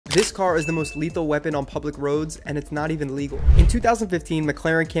This car is the most lethal weapon on public roads, and it's not even legal. In 2015,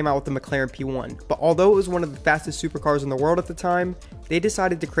 McLaren came out with the McLaren P1, but although it was one of the fastest supercars in the world at the time, they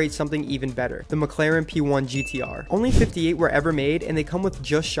decided to create something even better, the McLaren P1 GTR. Only 58 were ever made, and they come with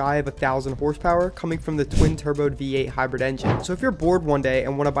just shy of 1,000 horsepower, coming from the twin-turboed V8 hybrid engine. So if you're bored one day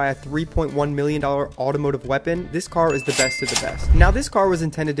and want to buy a $3.1 million automotive weapon, this car is the best of the best. Now, this car was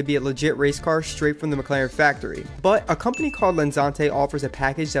intended to be a legit race car straight from the McLaren factory, but a company called Lenzante offers a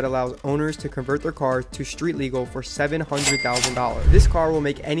package that allows owners to convert their car to street legal for $700,000. This car will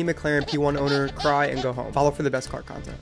make any McLaren P1 owner cry and go home. Follow for the best car content.